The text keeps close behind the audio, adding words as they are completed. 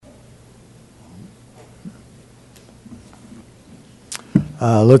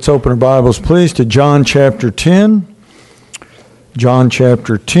Let's open our Bibles, please, to John chapter 10. John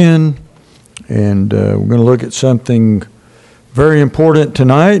chapter 10. And we're going to look at something very important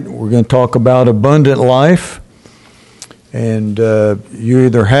tonight. We're going to talk about abundant life. And you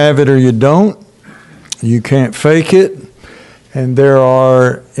either have it or you don't. You can't fake it. And there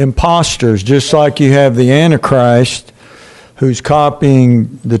are imposters, just like you have the Antichrist who's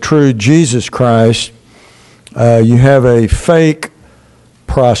copying the true Jesus Christ. You have a fake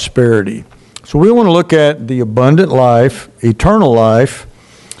prosperity. So we want to look at the abundant life, eternal life,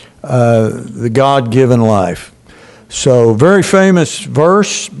 the God-given life. So very famous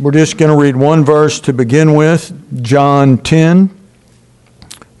verse. We're just going to read one verse to begin with. John 10,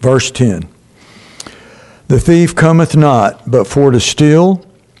 verse 10. The thief cometh not, but for to steal,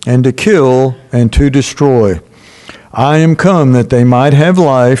 and to kill, and to destroy. I am come that they might have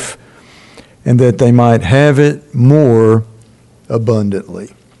life, and that they might have it more abundantly.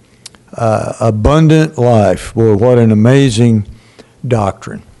 Abundant life. Boy, what an amazing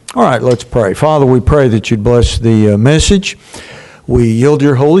doctrine. All right, let's pray. Father, we pray that you'd bless the message. We yield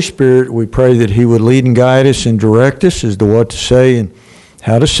your Holy Spirit. We pray that he would lead and guide us and direct us as to what to say and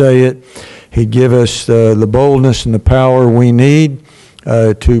how to say it. He'd give us the boldness and the power we need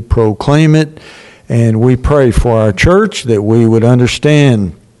to proclaim it. And we pray for our church that we would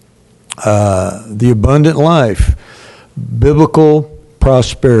understand the abundant life, biblical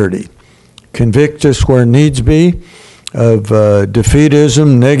prosperity. Convict us where needs be of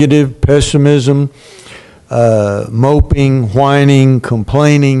defeatism, negative pessimism, moping, whining,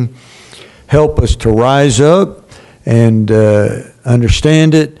 complaining. Help us to rise up and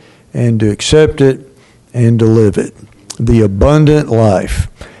understand it and to accept it and to live it. The abundant life.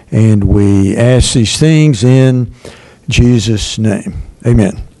 And we ask these things in Jesus' name.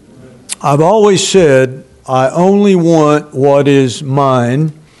 Amen. I've always said I only want what is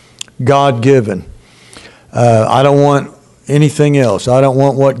mine, God-given. I don't want anything else. I don't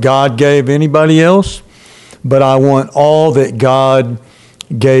want what God gave anybody else, but I want all that God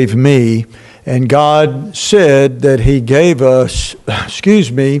gave me. And God said that he gave us,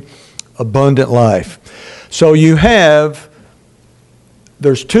 abundant life. So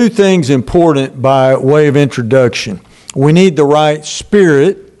there's two things important by way of introduction. We need the right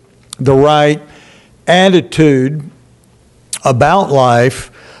spirit, the right attitude about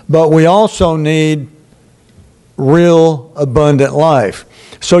life, but we also need real abundant life.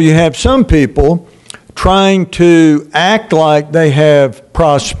 So you have some people trying to act like they have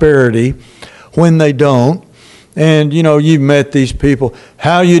prosperity when they don't. And, you've met these people.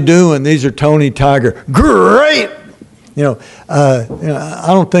 How you doing? These are Tony Tiger. Great! I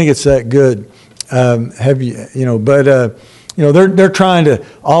don't think it's that good. They're trying to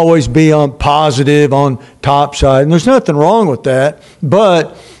always be on positive, on top side. And there's nothing wrong with that.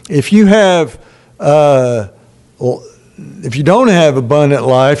 But if you don't have abundant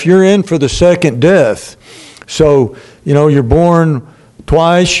life, you're in for the second death. So, you're born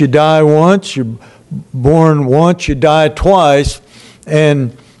twice, you die once. You're born once, you die twice.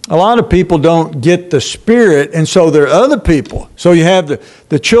 And a lot of people don't get the spirit, and so there are other people. So you have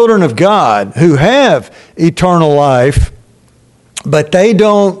the children of God who have eternal life, but they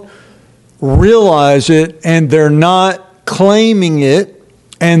don't realize it, and they're not claiming it,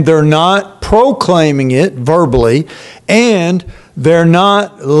 and they're not proclaiming it verbally, and they're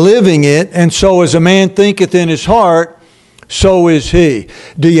not living it. And so as a man thinketh in his heart, so is he.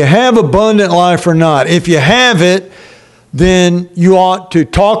 Do you have abundant life or not? If you have it, then you ought to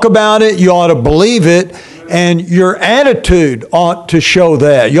talk about it, you ought to believe it, and your attitude ought to show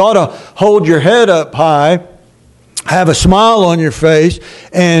that. You ought to hold your head up high, have a smile on your face,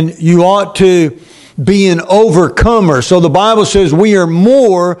 and you ought to be an overcomer. So the Bible says we are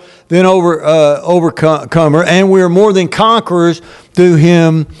more than overcomer, and we are more than conquerors through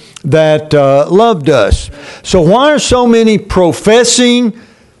him that loved us. So why are so many professing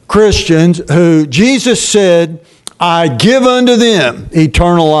Christians who Jesus said, I give unto them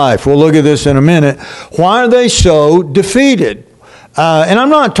eternal life? We'll look at this in a minute. Why are they so defeated? And I'm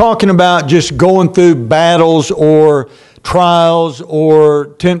not talking about just going through battles or trials or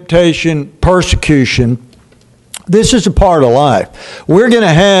temptation, persecution. This is a part of life. We're going to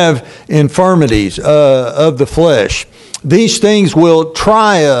have infirmities of the flesh. These things will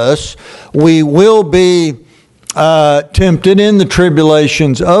try us. We will be tempted in the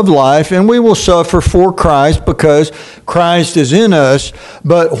tribulations of life, and we will suffer for Christ because Christ is in us.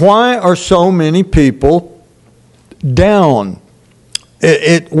 But why are so many people down?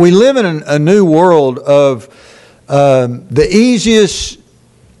 We live in a new world of the easiest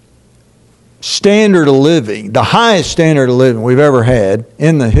standard of living, the highest standard of living we've ever had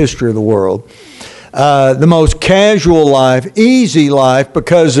in the history of the world. The most casual life, easy life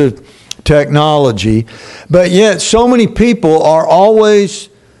because of technology. But yet so many people are always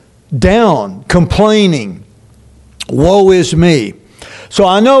down, complaining. Woe is me. So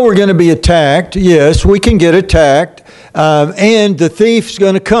I know we're going to be attacked. Yes, we can get attacked. And the thief's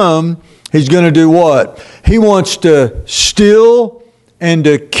going to come. He's going to do what? He wants to steal and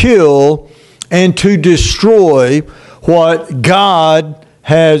to kill and to destroy what God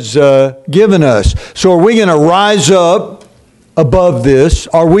has given us. So are we going to rise up above this?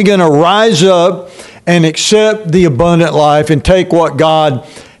 Are we going to rise up and accept the abundant life and take what God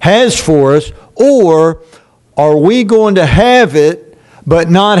has for us? Or are we going to have it but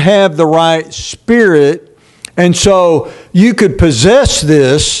not have the right spirit? And so you could possess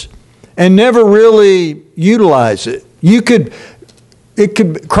this and never really utilize it.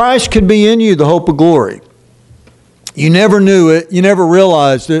 Christ could be in you, the hope of glory. You never knew it, you never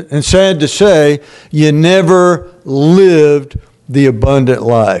realized it, and sad to say, you never lived the abundant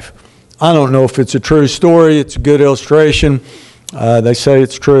life. I don't know if it's a true story, it's a good illustration. They say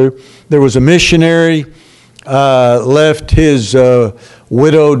it's true. There was a missionary, left his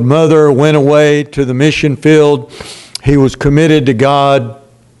widowed mother, went away to the mission field. He was committed to God,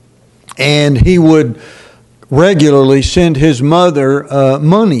 and he would regularly send his mother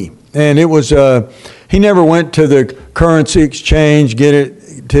money. And it was, he never went to the currency exchange, get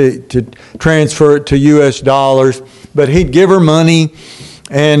it to transfer it to U.S. dollars, but he'd give her money,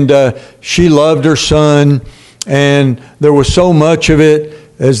 and she loved her son, and there was so much of it,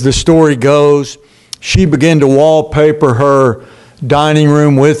 as the story goes. She began to wallpaper her dining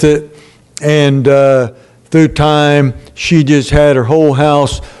room with it, and through time, she just had her whole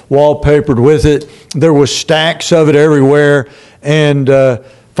house wallpapered with it. There was stacks of it everywhere, and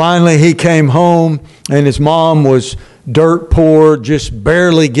finally he came home, and his mom was dirt poor, just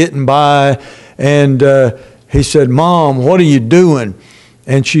barely getting by, and he said, "Mom, what are you doing?"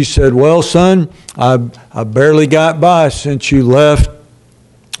 And she said, "Well, son, I barely got by since you left,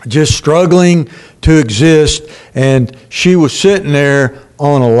 just struggling to exist." And she was sitting there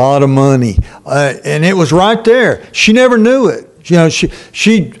on a lot of money, and it was right there. She never knew it. You know, she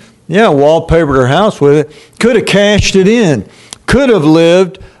wallpapered her house with it. Could have cashed it in. Could have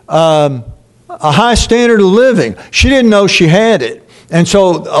lived a high standard of living. She didn't know she had it. And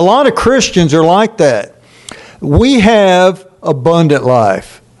so a lot of Christians are like that. We have abundant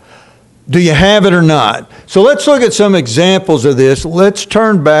life. Do you have it or not? So let's look at some examples of this. Let's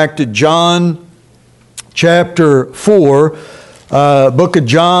turn back to John chapter 4. Book of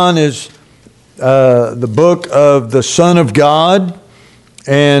John is the book of the Son of God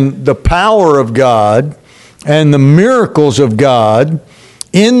and the power of God and the miracles of God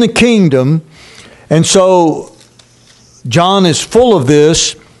in the kingdom. And so John is full of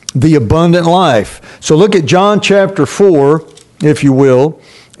this, the abundant life. So look at John chapter 4, if you will,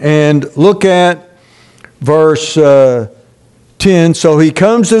 and look at verse 10. So he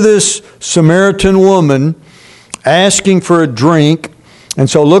comes to this Samaritan woman asking for a drink. And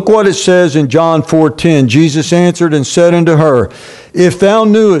so look what it says in John 4:10. Jesus answered and said unto her, If thou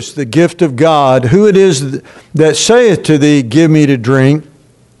knewest the gift of God, who it is that saith to thee, Give me to drink,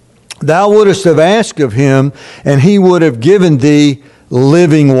 thou wouldest have asked of him, and he would have given thee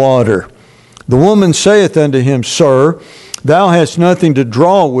living water. The woman saith unto him, Sir, thou hast nothing to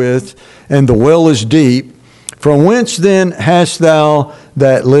draw with, and the well is deep. From whence then hast thou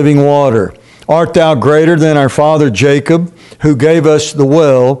that living water? Art thou greater than our father Jacob, who gave us the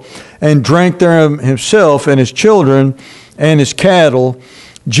well, and drank thereof himself, and his children, and his cattle?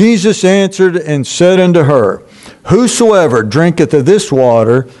 Jesus answered and said unto her, Whosoever drinketh of this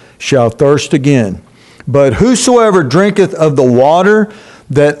water shall thirst again. But whosoever drinketh of the water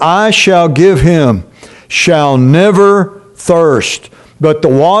that I shall give him shall never thirst. But the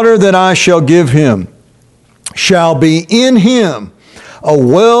water that I shall give him shall be in him a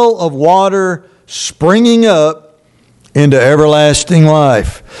well of water springing up into everlasting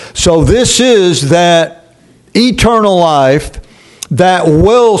life. So this is that eternal life, that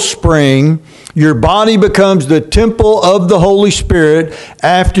wellspring. Your body becomes the temple of the Holy Spirit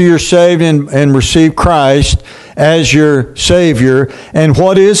after you're saved and receive Christ as your Savior. And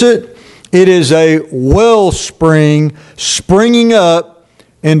what is it? It is a wellspring springing up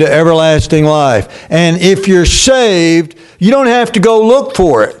into everlasting life. And if you're saved, you don't have to go look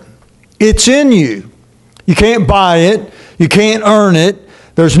for it. It's in you. You can't buy it. You can't earn it.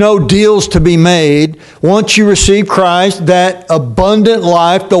 There's no deals to be made. Once you receive Christ, that abundant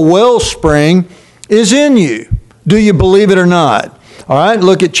life, the wellspring, is in you. Do you believe it or not? All right,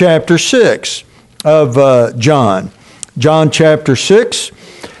 look at chapter 6 of John. John chapter 6,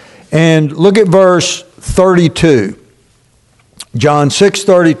 and look at verse 32. John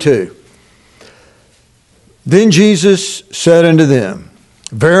 6:32. Then Jesus said unto them,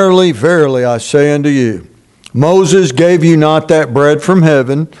 Verily, verily, I say unto you, Moses gave you not that bread from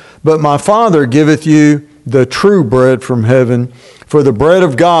heaven, but my Father giveth you the true bread from heaven. For the bread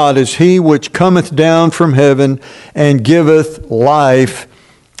of God is he which cometh down from heaven and giveth life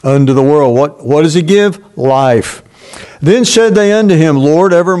unto the world. What does he give? Life. Then said they unto him,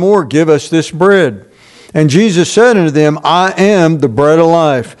 Lord, evermore give us this bread. And Jesus said unto them, I am the bread of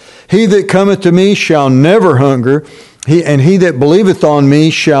life. He that cometh to me shall never hunger, and he that believeth on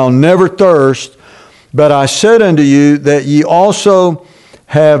me shall never thirst. But I said unto you that ye also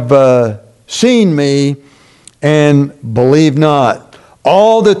have seen me, and believe not.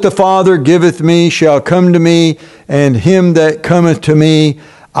 All that the Father giveth me shall come to me, and him that cometh to me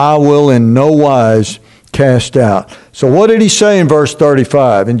I will in no wise cast out. So what did he say in verse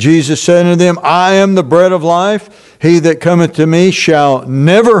 35? And Jesus said unto them, I am the bread of life. He that cometh to me shall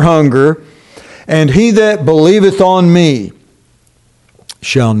never hunger, and he that believeth on me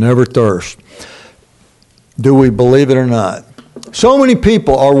shall never thirst. Do we believe it or not? So many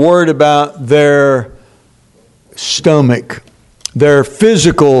people are worried about their stomach, their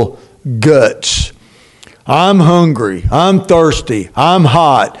physical guts. I'm hungry. I'm thirsty. I'm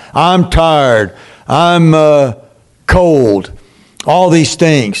hot. I'm tired. I'm cold. All these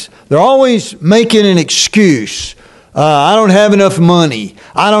things. They're always making an excuse. I don't have enough money.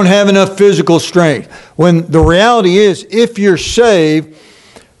 I don't have enough physical strength. When the reality is, if you're saved,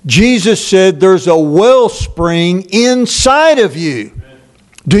 Jesus said there's a wellspring inside of you.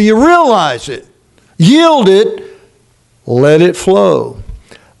 Do you realize it? Yield it. Let it flow.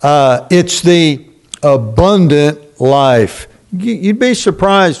 It's the abundant life. You'd be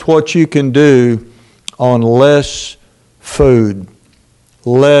surprised what you can do on less food,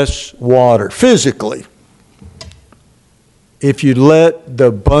 less water, physically, if you let the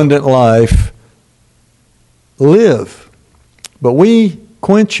abundant life live. But we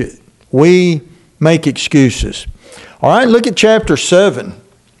quench it. We make excuses. All right, look at chapter 7.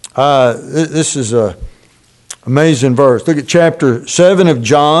 This is a amazing verse. Look at chapter 7 of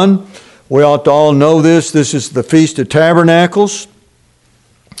John. We ought to all know this. This is the Feast of Tabernacles.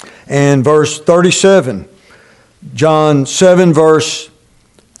 And verse 37. John 7, verse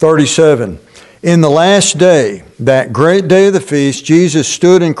 37. In the last day, that great day of the feast, Jesus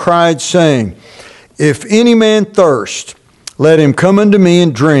stood and cried, saying, If any man thirst, let him come unto me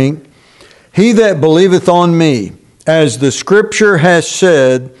and drink. He that believeth on me, as the Scripture has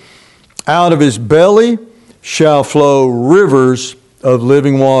said, out of his belly shall flow rivers of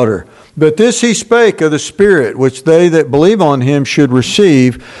living water. But this he spake of the Spirit, which they that believe on him should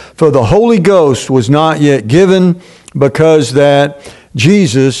receive. For the Holy Ghost was not yet given, because that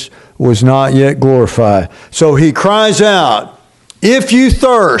Jesus was not yet glorified. So he cries out, If you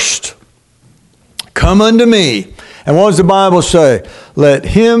thirst, come unto me. And what does the Bible say? Let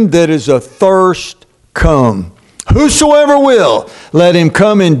him that is athirst come. Whosoever will, let him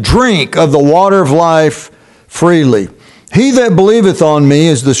come and drink of the water of life freely. He that believeth on me,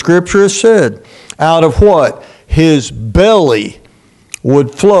 as the Scripture has said, out of what? His belly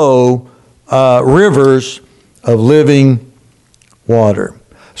would flow rivers of living water.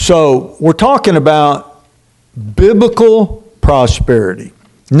 So we're talking about biblical prosperity,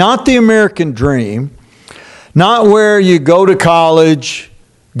 not the American dream, not where you go to college,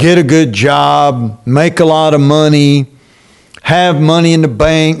 get a good job, make a lot of money, have money in the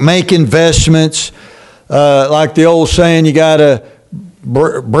bank, make investments. Like the old saying, you got a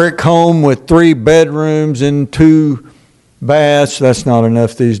brick home with 3 bedrooms and 2 baths. That's not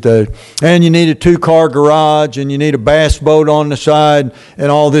enough these days. And you need a 2-car garage, and you need a bass boat on the side,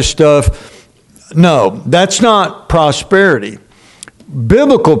 and all this stuff. No, that's not prosperity.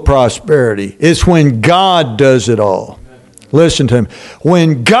 Biblical prosperity is when God does it all. Listen to him.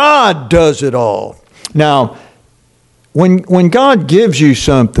 When God does it all. Now, when God gives you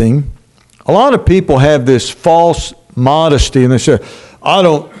something, a lot of people have this false modesty, and they say, I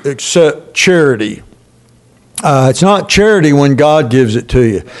don't accept charity. It's not charity when God gives it to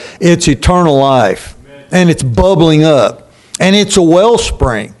you. It's eternal life. And it's bubbling up. And it's a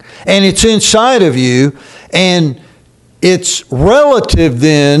wellspring. And it's inside of you. And it's relative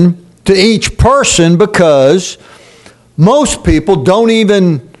then to each person, because most people don't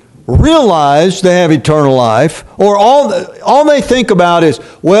even realize they have eternal life, or all they think about is,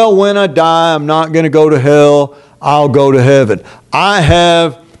 well, when I die, I'm not going to go to hell, I'll go to heaven. I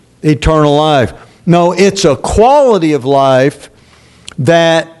have eternal life. No, it's a quality of life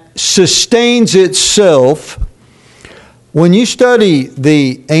that sustains itself. When you study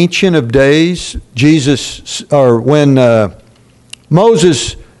the Ancient of Days, when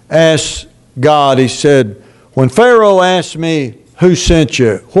Moses asked God, he said, when Pharaoh asked me, who sent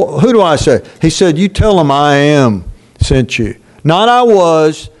you? Who do I say? He said, you tell him I am sent you. Not I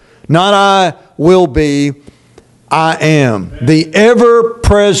was, not I will be, I am. The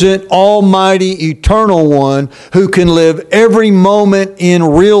ever-present, almighty, eternal one who can live every moment in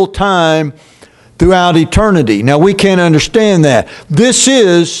real time throughout eternity. Now, we can't understand that. This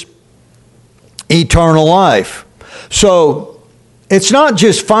is eternal life. So, it's not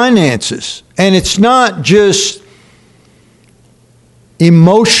just finances, and it's not just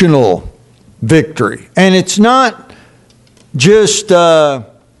emotional victory, and it's not just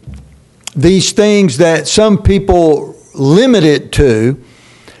these things that some people limit it to.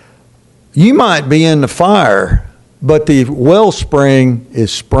 You might be in the fire, but the wellspring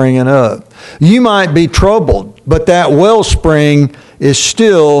is springing up. You might be troubled, but that wellspring is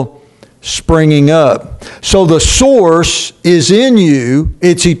still springing up. So the source is in you.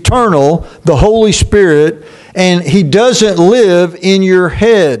 It's eternal, the Holy Spirit, and He doesn't live in your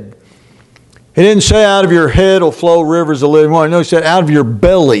head. He didn't say out of your head will flow rivers of living water. No, He said out of your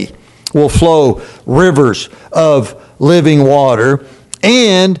belly will flow rivers of living water.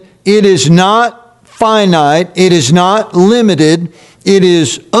 And it is not finite. It is not limited. It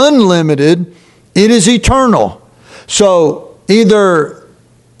is unlimited. It is eternal. So either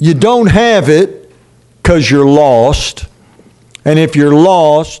you don't have it because you're lost. And if you're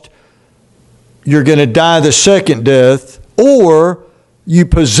lost, you're going to die the second death. Or you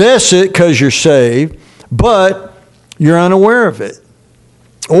possess it because you're saved, but you're unaware of it.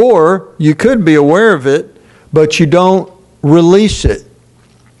 Or you could be aware of it, but you don't release it.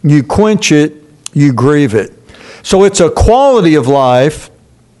 You quench it, you grieve it. So it's a quality of life,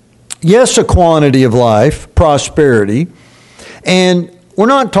 yes, a quantity of life, prosperity. And we're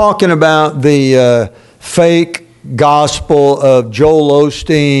not talking about the fake gospel of Joel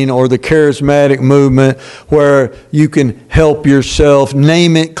Osteen or the charismatic movement where you can help yourself,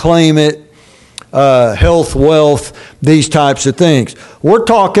 name it, claim it, health, wealth, these types of things. We're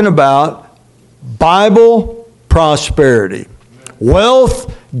talking about Bible prosperity.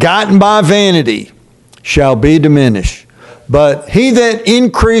 Wealth gotten by vanity shall be diminished. But he that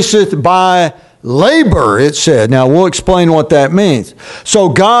increaseth by labor, it said. Now we'll explain what that means. So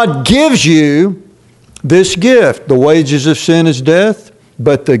God gives you this gift. The wages of sin is death,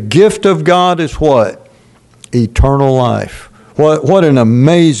 but the gift of God is what? Eternal life. What an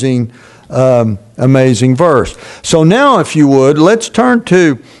amazing amazing verse. So now, if you would, let's turn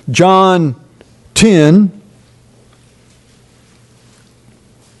to John 10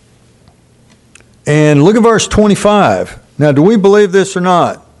 and look at verse 25. Now, do we believe this or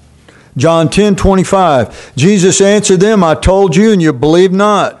not? John 10:25. Jesus answered them, I told you, and you believe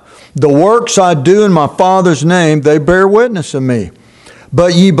not. The works I do in my Father's name, they bear witness of me.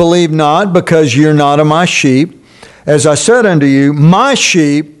 But ye believe not, because ye are not of my sheep. As I said unto you, my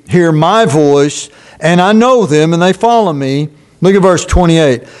sheep hear my voice, and I know them, and they follow me. Look at verse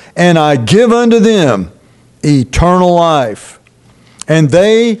 28. And I give unto them eternal life, and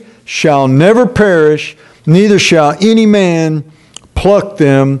they shall never perish, neither shall any man pluck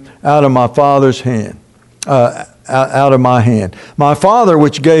them out of my Father's hand. Out of my hand. My Father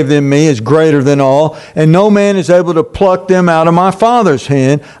which gave them me is greater than all, and no man is able to pluck them out of my Father's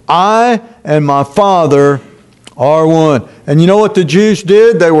hand. I and my Father are one. And you know what the Jews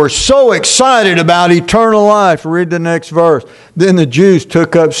did? They were so excited about eternal life. Read the next verse. Then the Jews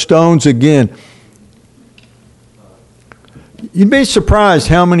took up stones again. You'd be surprised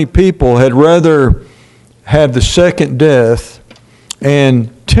how many people had rather have the second death and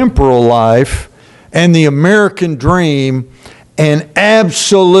temporal life and the American dream and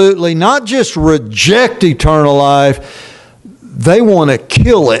absolutely not just reject eternal life, they want to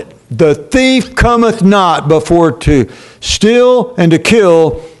kill it. The thief cometh not before to steal and to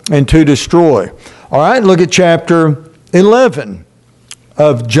kill and to destroy. All right, look at chapter 11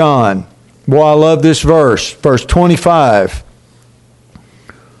 of John. Boy, I love this verse, verse 25.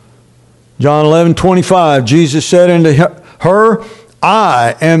 John 11:25, Jesus said unto her,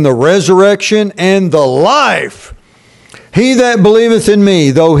 I am the resurrection and the life. He that believeth in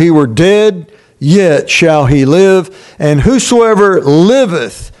me, though he were dead, yet shall he live. And whosoever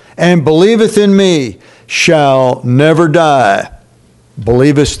liveth and believeth in me shall never die.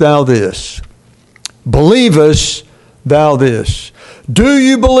 Believest thou this? Believest thou this? Do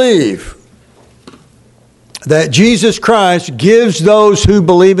you believe that Jesus Christ gives those who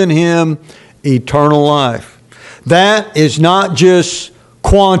believe in Him eternal life? That is not just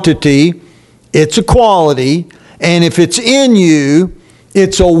quantity, it's a quality. And if it's in you,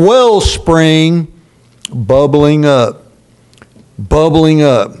 it's a wellspring bubbling up. Bubbling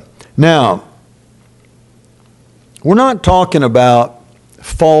up. Now, we're not talking about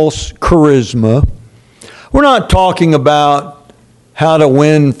false charisma. We're not talking about how to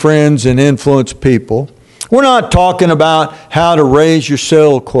win friends and influence people. We're not talking about how to raise your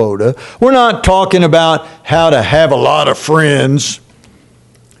cell quota. We're not talking about how to have a lot of friends.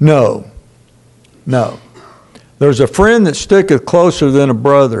 No. There's a friend that sticketh closer than a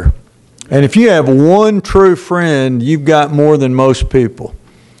brother. And if you have one true friend, you've got more than most people.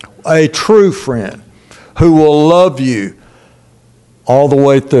 A true friend who will love you all the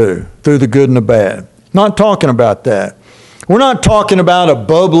way through the good and the bad. Not talking about that. We're not talking about a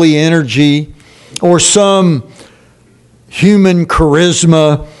bubbly energy or some human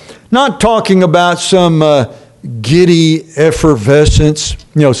charisma. Not talking about some giddy effervescence.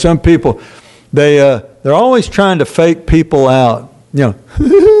 You know, some people, they're always trying to fake people out. You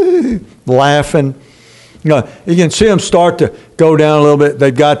know, laughing. You know, you can see them start to go down a little bit.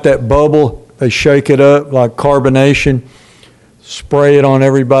 They've got that bubble. They shake it up like carbonation. Spray it on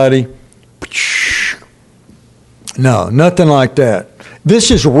everybody. No, nothing like that.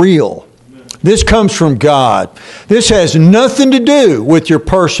 This is real. This comes from God. This has nothing to do with your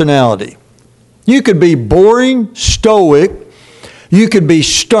personality. You could be boring, stoic. You could be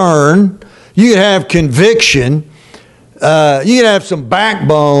stern. You could have conviction. You could have some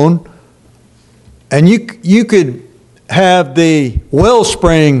backbone. And you could have the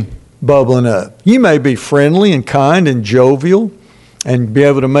wellspring bubbling up. You may be friendly and kind and jovial and be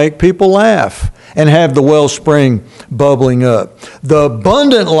able to make people laugh and have the wellspring bubbling up. The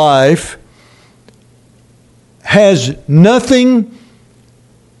abundant life has nothing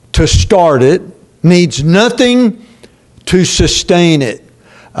to start it, needs nothing to sustain it.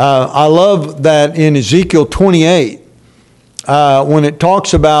 I love that in Ezekiel 28, when it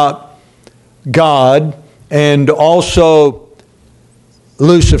talks about God and also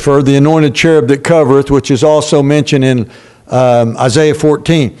Lucifer, the anointed cherub that covereth, which is also mentioned in Isaiah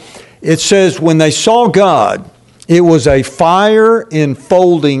 14. It says, when they saw God, it was a fire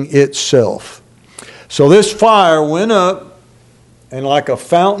enfolding itself. So this fire went up and like a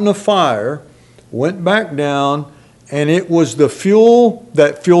fountain of fire went back down, and it was the fuel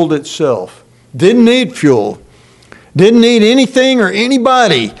that fueled itself. Didn't need fuel. Didn't need anything or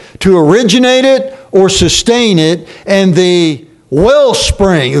anybody to originate it or sustain it. And the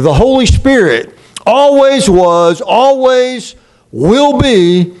wellspring of the Holy Spirit always was, always will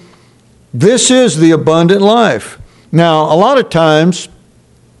be. This is the abundant life. Now, a lot of times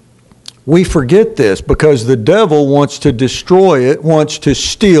we forget this because the devil wants to destroy it, wants to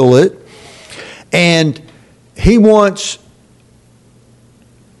steal it, and he wants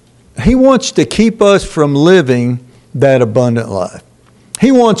to keep us from living that abundant life.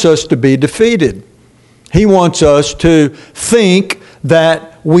 He wants us to be defeated. He wants us to think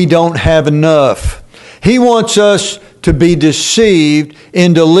that we don't have enough. He wants us to be deceived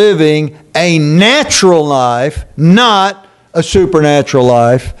into living a natural life, not a supernatural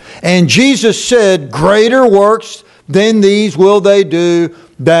life. And Jesus said, greater works than these will they do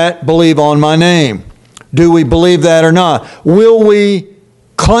that believe on my name. Do we believe that or not? Will we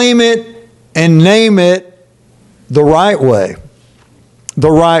claim it and name it the right way? The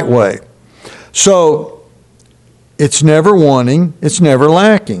right way. So, it's never wanting, it's never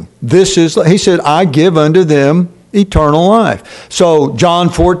lacking. This is, he said, I give unto them eternal life. So, John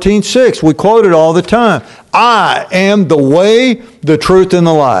 14:6, we quote it all the time. I am the way, the truth, and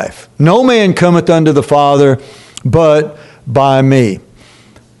the life. No man cometh unto the Father but by me.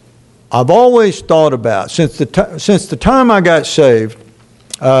 I've always thought about, since the time I got saved,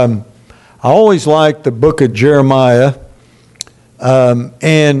 I always liked the book of Jeremiah.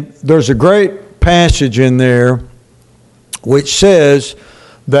 And there's a great passage in there which says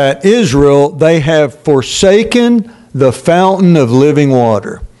that Israel, they have forsaken the fountain of living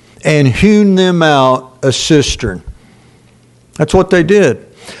water and hewn them out a cistern. That's what they did.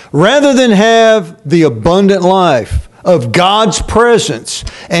 Rather than have the abundant life of God's presence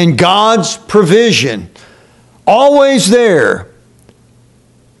and God's provision, always there,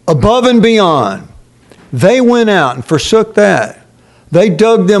 above and beyond, they went out and forsook that. They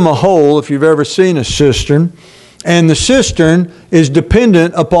dug them a hole, if you've ever seen a cistern, and the cistern is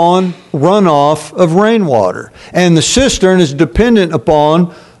dependent upon runoff of rainwater. And the cistern is dependent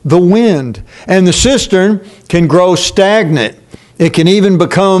upon the wind. And the cistern can grow stagnant. It can even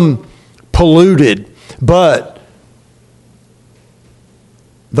become polluted. But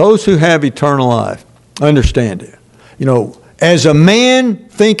those who have eternal life, Understand it. As a man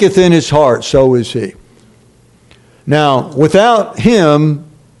thinketh in his heart, so is he. Now, without him,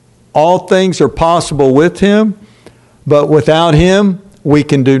 all things are possible with him, but without him, we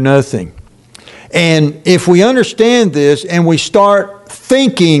can do nothing. And if we understand this and we start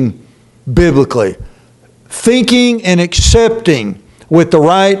thinking biblically, thinking and accepting with the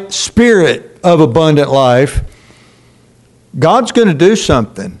right spirit of abundant life, God's going to do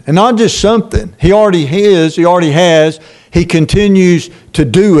something. And not just something. He already is. He already has. He continues to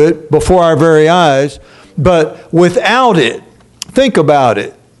do it before our very eyes. But without it, think about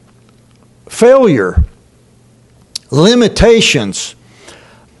it. Failure, limitations,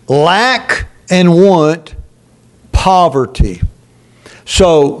 lack and want, poverty.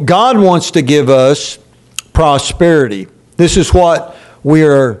 So God wants to give us prosperity. This is what we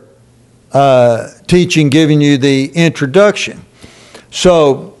are teaching, giving you the introduction.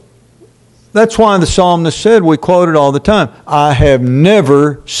 So that's why the psalmist said, we quote it all the time, I have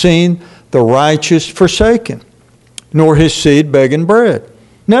never seen the righteous forsaken, nor his seed begging bread.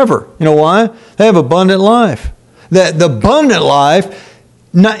 Never. You know why? They have abundant life. That the abundant life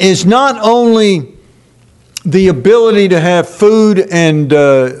is not only the ability to have food and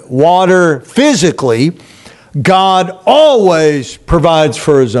water physically, God always provides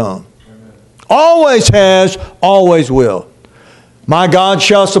for his own. Always has, always will. My God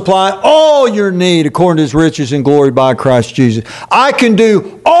shall supply all your need according to his riches and glory by Christ Jesus. I can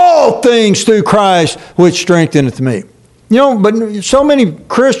do all things through Christ which strengtheneth me. But so many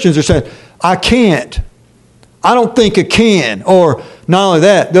Christians are saying, I can't. I don't think I can. Or not only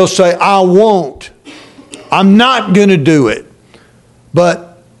that, they'll say, I won't. I'm not going to do it.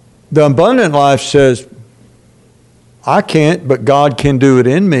 But the abundant life says, I can't, but God can do it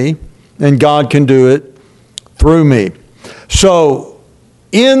in me. And God can do it through me. So,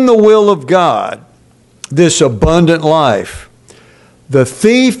 in the will of God, this abundant life, the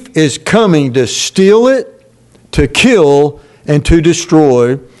thief is coming to steal it, to kill, and to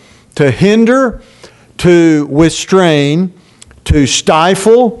destroy, to hinder, to restrain, to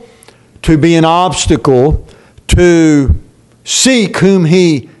stifle, to be an obstacle, to seek whom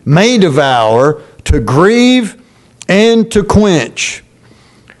he may devour, to grieve, and to quench.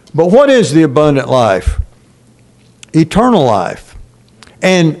 But what is the abundant life? Eternal life.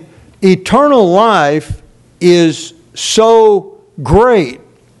 And eternal life is so great.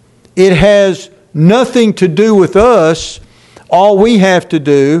 It has nothing to do with us. All we have to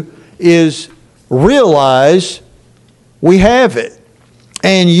do is realize we have it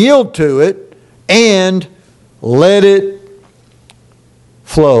and yield to it and let it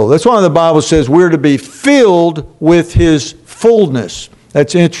flow. That's why the Bible says we're to be filled with his fullness.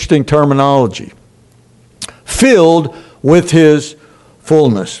 That's interesting terminology. Filled with his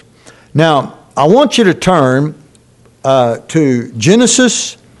fullness. Now, I want you to turn to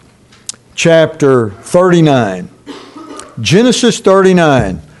Genesis chapter 39. Genesis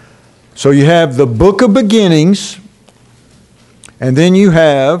 39. So you have the book of beginnings, and then you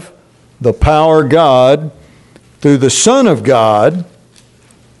have the power of God through the Son of God,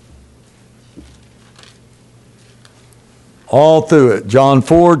 all through it. John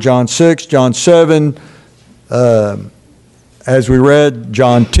 4, John 6, John 7, as we read,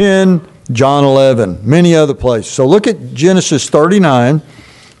 John 10, John 11, many other places. So look at Genesis 39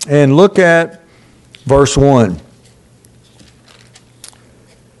 and look at verse 1.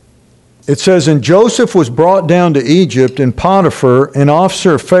 It says, And Joseph was brought down to Egypt, and Potiphar, an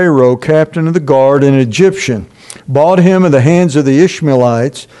officer of Pharaoh, captain of the guard, an Egyptian, bought him of the hands of the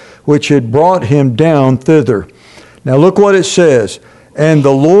Ishmaelites, which had brought him down thither. Now look what it says. And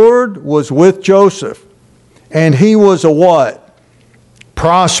the Lord was with Joseph, and he was a what?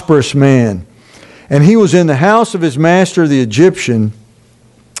 Prosperous man. And he was in the house of his master the Egyptian,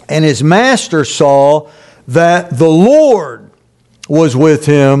 and his master saw that the Lord was with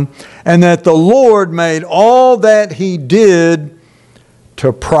him, and that the Lord made all that he did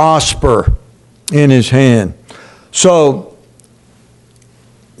to prosper in his hand. So,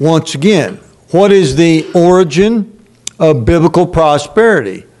 once again, what is the origin of biblical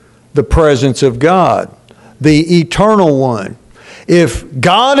prosperity? The presence of God, the eternal one. If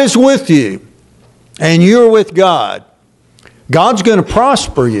God is with you and you're with God, God's going to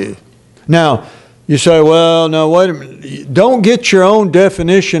prosper you. Now, you say, well, no, wait a minute. Don't get your own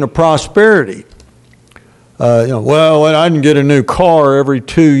definition of prosperity. Well, I can get a new car every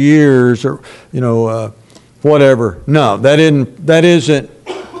 2 years or, whatever. No, that isn't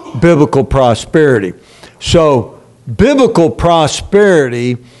biblical prosperity. So, biblical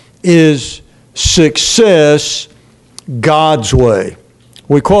prosperity is success God's way.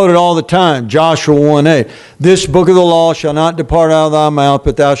 We quote it all the time, Joshua 1:8. This book of the law shall not depart out of thy mouth,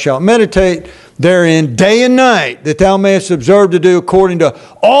 but thou shalt meditate therein day and night, that thou mayest observe to do according to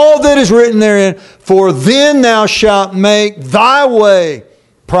all that is written therein. For then thou shalt make thy way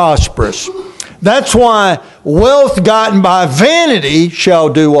prosperous. That's why wealth gotten by vanity shall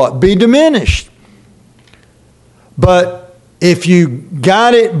do what? Be diminished. But if you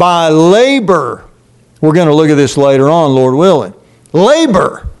got it by labor, we're going to look at this later on, Lord willing.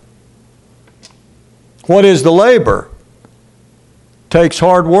 Labor. What is the labor? Takes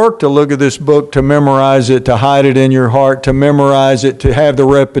hard work to look at this book, to memorize it, to hide it in your heart, to memorize it, to have the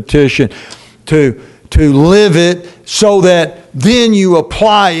repetition, to live it, so that then you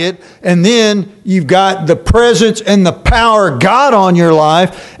apply it, and then you've got the presence and the power of God on your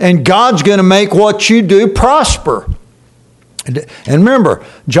life, and God's going to make what you do prosper. And remember,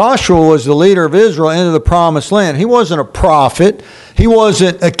 Joshua was the leader of Israel into the promised land. He wasn't a prophet. He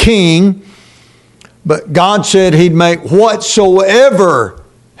wasn't a king. But God said He'd make whatsoever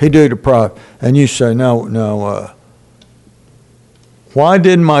He do to prosper. And you say, no. Why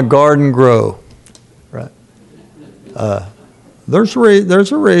didn't my garden grow? Right? There's a reason.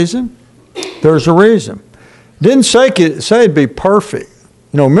 There's a reason. Didn't say it'd be perfect.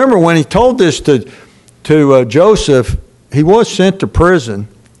 You know, remember when He told this to Joseph, he was sent to prison,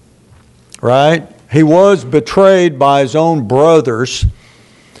 right? He was betrayed by his own brothers.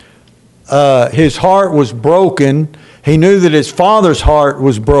 His heart was broken. He knew that his father's heart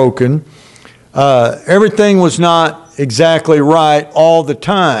was broken. Everything was not exactly right all the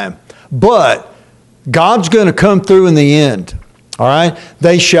time. But God's going to come through in the end. All right?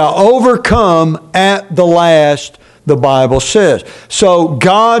 They shall overcome at the last, the Bible says. So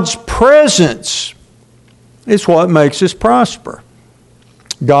God's presence is what makes us prosper.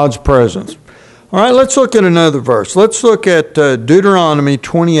 God's presence. All right, let's look at another verse. Let's look at Deuteronomy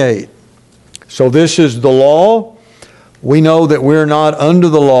 28. So this is the law. We know that we're not under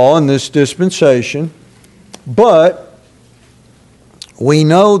the law in this dispensation, but we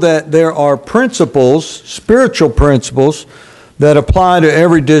know that there are principles, spiritual principles, that apply to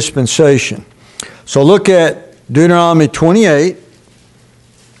every dispensation. So look at Deuteronomy 28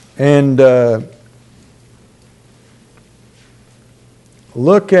 and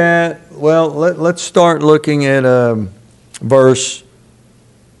look at, let's start looking at verse,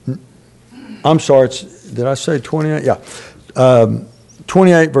 I'm sorry, did I say 28? Yeah.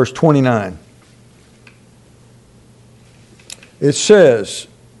 28 verse 29. It says,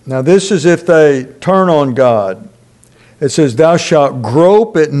 now this is if they turn on God. It says, thou shalt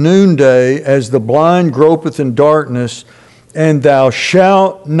grope at noonday as the blind gropeth in darkness, and thou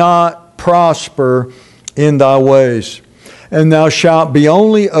shalt not prosper in thy ways. And thou shalt be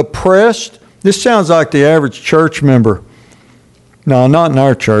only oppressed. This sounds like the average church member. No, not in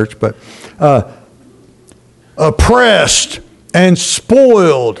our church, but oppressed and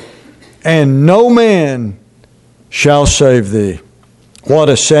spoiled, and no man shall save thee. What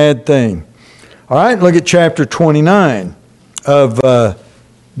a sad thing. All right, look at chapter 29 of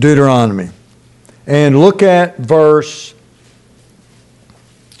Deuteronomy. And look at verse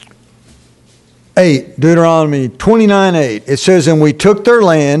 8, Deuteronomy 29:8. It says, and we took their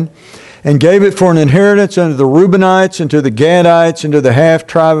land and gave it for an inheritance unto the Reubenites and to the Gadites and to the half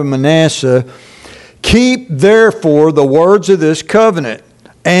tribe of Manasseh. Keep therefore the words of this covenant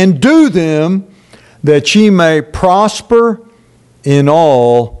and do them, that ye may prosper in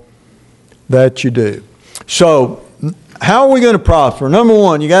all that you do. So, how are we going to prosper? Number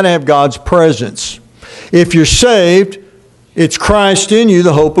one, you got to have God's presence. If you're saved, it's Christ in you,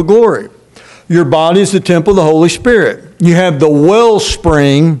 the hope of glory. Your body is the temple of the Holy Spirit. You have the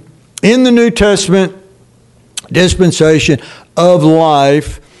wellspring in the New Testament dispensation of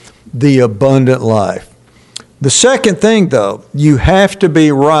life, the abundant life. The second thing, though, you have to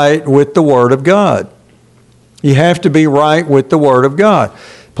be right with the Word of God. You have to be right with the Word of God.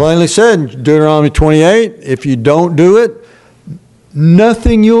 Plainly said in Deuteronomy 28, if you don't do it,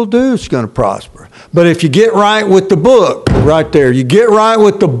 nothing you'll do is going to prosper. But if you get right with the book, right there, you get right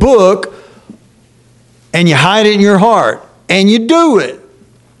with the book, and you hide it in your heart, and you do it,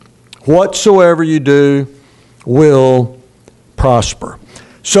 whatsoever you do will prosper.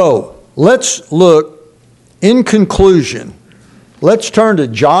 So, let's look, in conclusion, let's turn to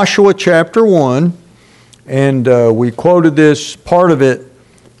Joshua chapter 1, and we quoted this part of it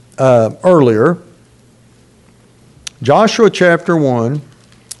earlier. Joshua chapter 1,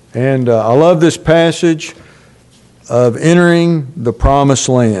 and I love this passage of entering the promised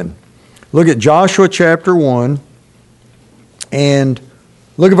land. Look at Joshua chapter 1 and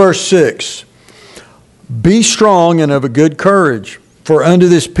look at verse 6. Be strong and of a good courage, For unto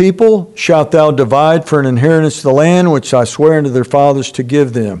this people shalt thou divide for an inheritance the land which I swear unto their fathers to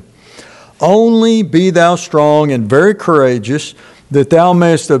give them. Only be thou strong and very courageous, that thou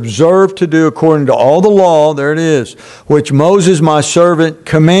mayest observe to do according to all the law," there it is, "which Moses my servant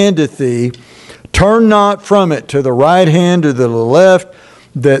commandeth thee. Turn not from it to the right hand or to the left,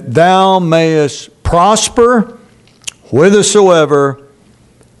 that thou mayest prosper whithersoever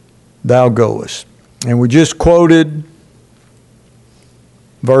thou goest." And we just quoted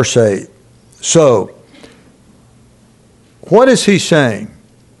verse 8. So, what is he saying?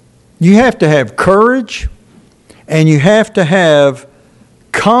 You have to have courage, and you have to have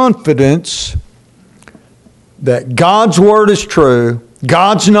confidence that God's word is true,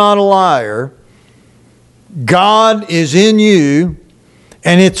 God's not a liar, God is in you,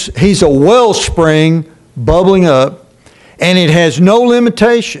 and He's a wellspring bubbling up, and it has no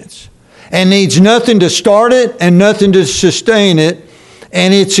limitations, and needs nothing to start it and nothing to sustain it,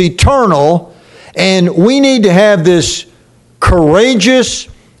 and it's eternal, and we need to have this courageous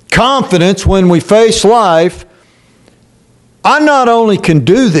confidence when we face life. I not only can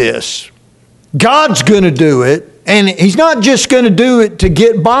do this, God's going to do it, and He's not just going to do it to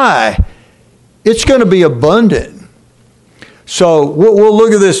get by. It's going to be abundant. So we'll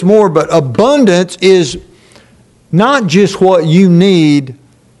look at this more, but abundance is not just what you need,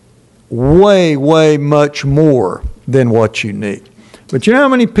 way, way much more than what you need. But you know how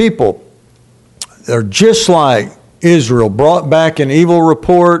many people are just like Israel, brought back an evil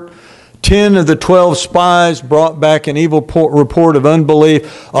report? 10 of the 12 spies brought back an evil report of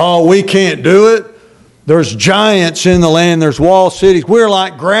unbelief. "Oh, we can't do it. There's giants in the land. There's walled cities. We're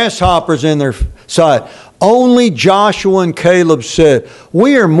like grasshoppers in their sight." Only Joshua and Caleb said,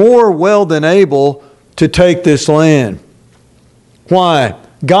 "We are more well than able to take this land." Why?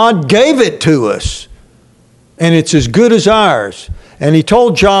 God gave it to us, and it's as good as ours. And He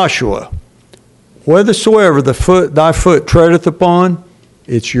told Joshua, "Whithersoever thy foot treadeth upon,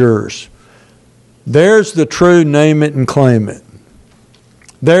 it's yours." There's the true name it and claim it.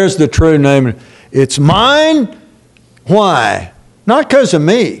 There's the true name it. It's mine. Why? Not because of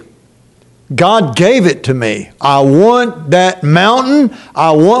me. God gave it to me. I want that mountain.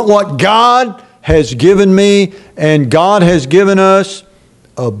 I want what God has given me, and God has given us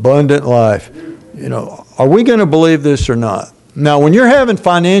abundant life. You know, are we going to believe this or not? Now, when you're having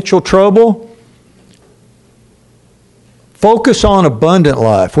financial trouble, focus on abundant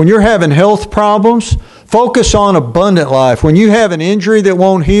life. When you're having health problems, focus on abundant life. When you have an injury that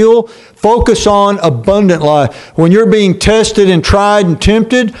won't heal, focus on abundant life. When you're being tested and tried and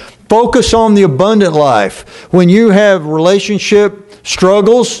tempted, focus on the abundant life. When you have relationship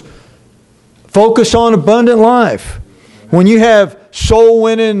struggles, focus on abundant life. When you have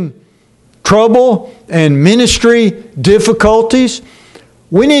soul-winning trouble and ministry difficulties,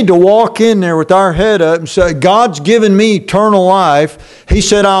 we need to walk in there with our head up and say, "God's given me eternal life. He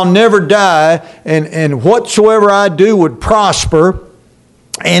said I'll never die, and whatsoever I do would prosper,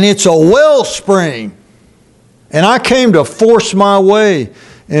 and it's a wellspring. And I came to force my way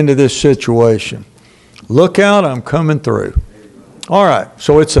into this situation. Look out, I'm coming through." All right,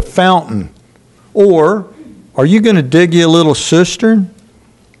 so it's a fountain. Or, are you going to dig you a little cistern?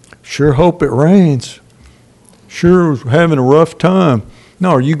 Sure hope it rains. Sure having a rough time. No,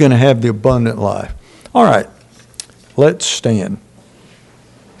 are you going to have the abundant life? All right, let's stand.